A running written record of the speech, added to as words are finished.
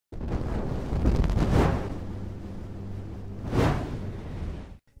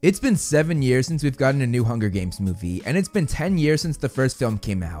It's been 7 years since we've gotten a new Hunger Games movie, and it's been 10 years since the first film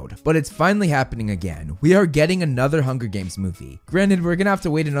came out, but it's finally happening again. We are getting another Hunger Games movie. Granted, we're gonna have to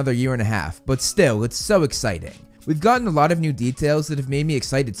wait another year and a half, but still, it's so exciting. We've gotten a lot of new details that have made me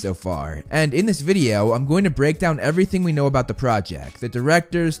excited so far, and in this video, I'm going to break down everything we know about the project, the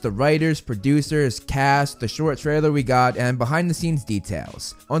directors, the writers, producers, cast, the short trailer we got, and behind the scenes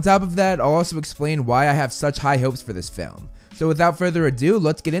details. On top of that, I'll also explain why I have such high hopes for this film. So without further ado,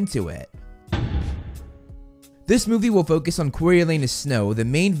 let's get into it. This movie will focus on Coriolanus Snow, the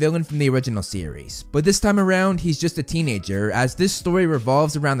main villain from the original series, but this time around, he's just a teenager as this story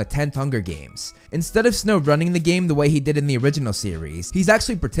revolves around the 10th Hunger Games. Instead of Snow running the game the way he did in the original series, he's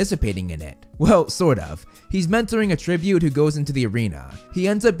actually participating in it. Well, sort of. He's mentoring a tribute who goes into the arena. He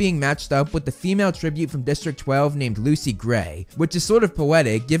ends up being matched up with the female tribute from District 12 named Lucy Gray, which is sort of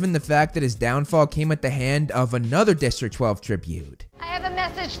poetic given the fact that his downfall came at the hand of another District 12 tribute. I have a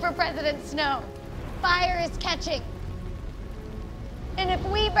message for President Snow. Fire is catching. And if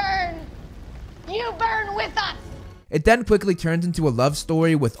we burn, you burn with us. It then quickly turns into a love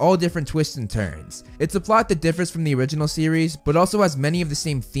story with all different twists and turns. It's a plot that differs from the original series, but also has many of the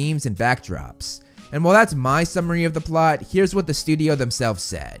same themes and backdrops. And while that's my summary of the plot, here's what the studio themselves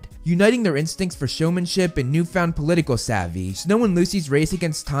said. Uniting their instincts for showmanship and newfound political savvy, Snow and Lucy's race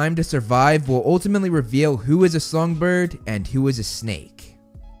against time to survive will ultimately reveal who is a songbird and who is a snake.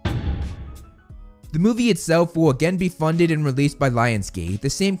 The movie itself will again be funded and released by Lionsgate, the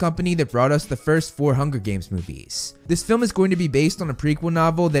same company that brought us the first 4 Hunger Games movies. This film is going to be based on a prequel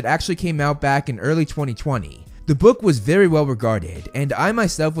novel that actually came out back in early 2020. The book was very well regarded, and I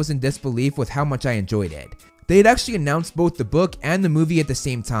myself was in disbelief with how much I enjoyed it. They had actually announced both the book and the movie at the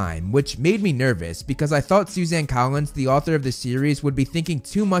same time, which made me nervous because I thought Suzanne Collins, the author of the series, would be thinking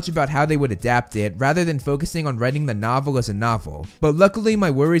too much about how they would adapt it rather than focusing on writing the novel as a novel. But luckily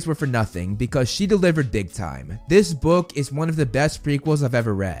my worries were for nothing because she delivered big time. This book is one of the best prequels I've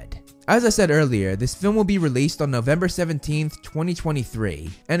ever read. As I said earlier, this film will be released on November 17th,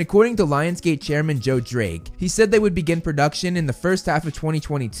 2023, and according to Lionsgate chairman Joe Drake, he said they would begin production in the first half of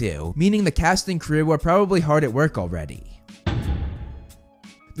 2022, meaning the cast and crew are probably hard at work already.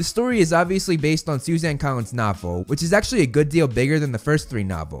 The story is obviously based on Suzanne Collins' novel, which is actually a good deal bigger than the first 3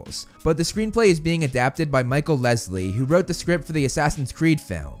 novels, but the screenplay is being adapted by Michael Leslie, who wrote the script for the Assassin's Creed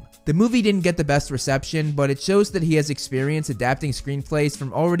film. The movie didn't get the best reception, but it shows that he has experience adapting screenplays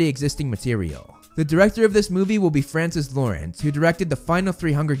from already existing material. The director of this movie will be Francis Lawrence, who directed the final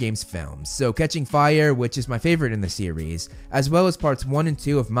 3 Hunger Games films, so Catching Fire, which is my favorite in the series, as well as parts 1 and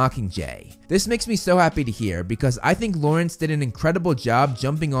 2 of Mockingjay. This makes me so happy to hear because I think Lawrence did an incredible job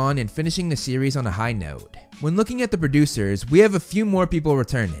jumping on and finishing the series on a high note. When looking at the producers, we have a few more people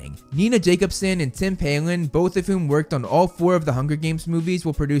returning. Nina Jacobson and Tim Palin, both of whom worked on all 4 of the Hunger Games movies,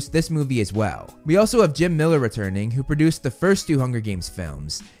 will produce this movie as well. We also have Jim Miller returning, who produced the first 2 Hunger Games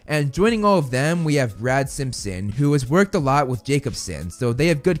films. And joining all of them, we have Brad Simpson, who has worked a lot with Jacobson, so they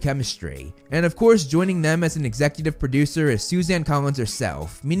have good chemistry. And of course, joining them as an executive producer is Suzanne Collins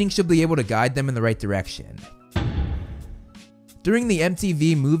herself, meaning she'll be able to guide them in the right direction. During the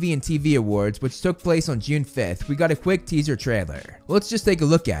MTV Movie and TV Awards, which took place on June 5th, we got a quick teaser trailer. Let's just take a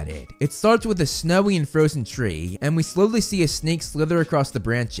look at it. It starts with a snowy and frozen tree, and we slowly see a snake slither across the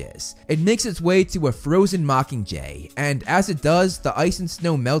branches. It makes its way to a frozen Mockingjay, and as it does, the ice and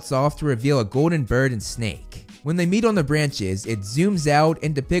snow melts off to reveal a golden bird and snake. When they meet on the branches, it zooms out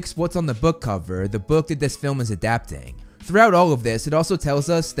and depicts what's on the book cover, the book that this film is adapting. Throughout all of this, it also tells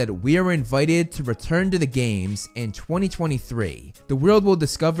us that we are invited to return to the games in 2023. The world will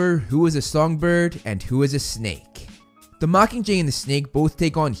discover who is a songbird and who is a snake. The Mockingjay and the snake both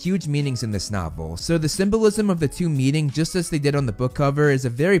take on huge meanings in this novel, so the symbolism of the 2 meeting just as they did on the book cover is a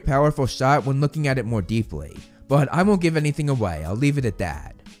very powerful shot when looking at it more deeply. But I won't give anything away, I'll leave it at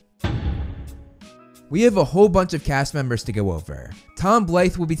that. We have a whole bunch of cast members to go over. Tom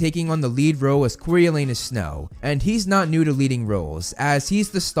Blythe will be taking on the lead role as Coriolanus Snow, and he's not new to leading roles, as he's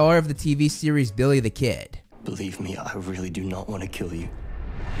the star of the TV series Billy the Kid. Believe me, I really do not want to kill you.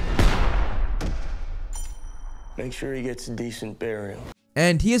 Make sure he gets a decent burial.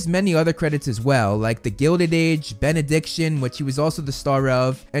 And he has many other credits as well, like The Gilded Age, Benediction, which he was also the star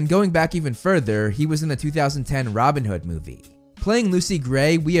of, and going back even further, he was in the 2010 Robin Hood movie. Playing Lucy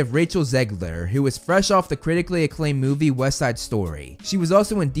Gray, we have Rachel Zegler, who is fresh off the critically acclaimed movie West Side Story. She was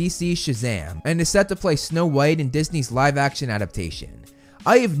also in DC's Shazam, and is set to play Snow White in Disney's live-action adaptation.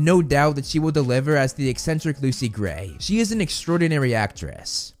 I have no doubt that she will deliver as the eccentric Lucy Gray. She is an extraordinary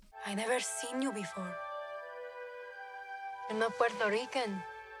actress. I never seen you before. You're not Puerto Rican.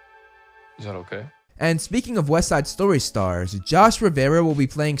 Is that okay? And speaking of West Side Story stars, Josh Rivera will be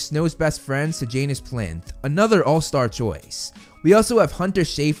playing Snow's best friend Sejanus Plinth, another all-star choice. We also have Hunter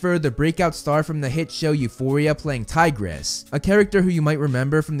Schafer, the breakout star from the hit show Euphoria, playing Tigress, a character who you might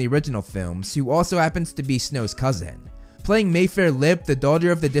remember from the original films, who also happens to be Snow's cousin. Playing Mayfair Lip, the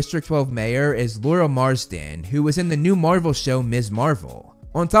daughter of the District 12 mayor, is Laura Marsden, who was in the new Marvel show Ms. Marvel.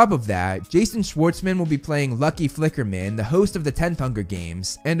 On top of that, Jason Schwartzman will be playing Lucky Flickerman, the host of the 10th Hunger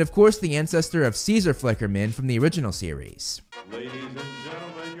Games, and of course the ancestor of Caesar Flickerman from the original series. Ladies and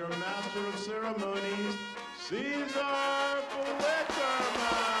gentlemen, your master of ceremonies, Caesar Flickerman!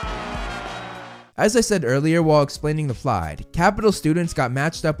 As I said earlier while explaining the plot, Capital students got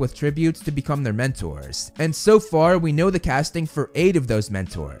matched up with tributes to become their mentors, and so far we know the casting for 8 of those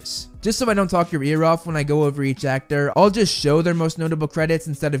mentors. Just so I don't talk your ear off when I go over each actor, I'll just show their most notable credits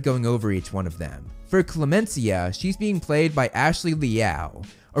instead of going over each one of them. For Clemencia, she's being played by Ashley Liao.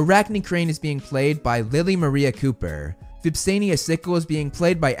 Arachne Crane is being played by Lily Maria Cooper. Vipsania Sickle is being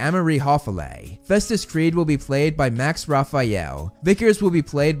played by Amory Hoffele. Festus Creed will be played by Max Raphael. Vickers will be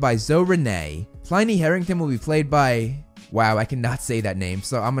played by Zoe Renee. Pliny Harrington will be played by... Wow, I cannot say that name,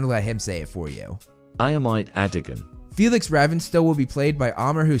 so I'm gonna let him say it for you. Iamite Adigan. Felix Ravenstow will be played by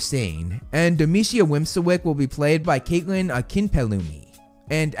Amr Hussein, and Domitia Wimsawick will be played by Caitlin Akinpelumi.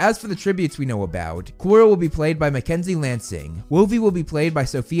 And as for the tributes we know about, Cora will be played by Mackenzie Lansing, Wolvie will be played by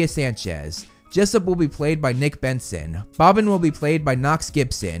Sophia Sanchez, Jessup will be played by Nick Benson, Bobbin will be played by Knox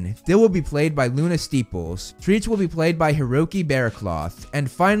Gibson, Dill will be played by Luna Steeples, Treach will be played by Hiroki Bearcloth, and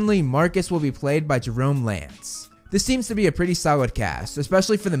finally Marcus will be played by Jerome Lance. This seems to be a pretty solid cast,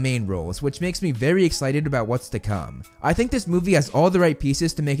 especially for the main roles, which makes me very excited about what's to come. I think this movie has all the right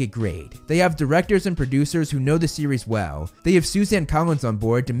pieces to make it great. They have directors and producers who know the series well, they have Suzanne Collins on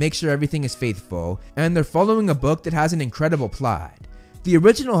board to make sure everything is faithful, and they're following a book that has an incredible plot. The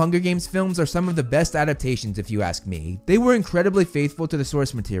original Hunger Games films are some of the best adaptations if you ask me. They were incredibly faithful to the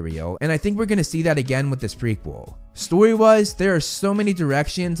source material, and I think we're going to see that again with this prequel. Story-wise, there are so many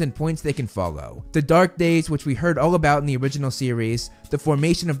directions and points they can follow. The Dark Days, which we heard all about in the original series, the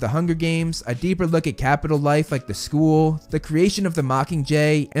formation of the Hunger Games, a deeper look at Capitol life like the school, the creation of the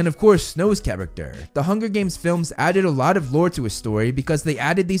Mockingjay, and of course Snow's character. The Hunger Games films added a lot of lore to his story because they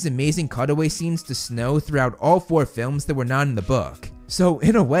added these amazing cutaway scenes to Snow throughout all 4 films that were not in the book. So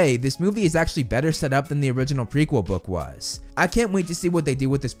in a way, this movie is actually better set up than the original prequel book was. I can't wait to see what they do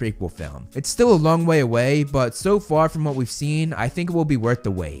with this prequel film. It's still a long way away, but so far from what we've seen, I think it will be worth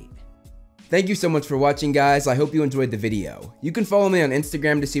the wait. Thank you so much for watching, guys. I hope you enjoyed the video. You can follow me on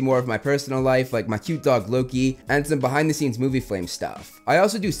Instagram to see more of my personal life, like my cute dog Loki, and some behind the scenes movie flame stuff. I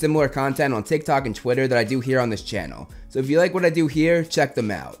also do similar content on TikTok and Twitter that I do here on this channel, so if you like what I do here, check them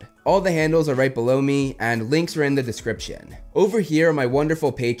out. All the handles are right below me, and links are in the description. Over here are my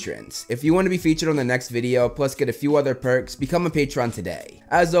wonderful patrons. If you want to be featured on the next video, plus get a few other perks, become a patron today.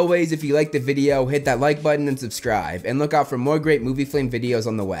 As always, if you liked the video, hit that like button and subscribe, and look out for more great Movie Flame videos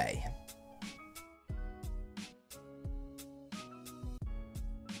on the way.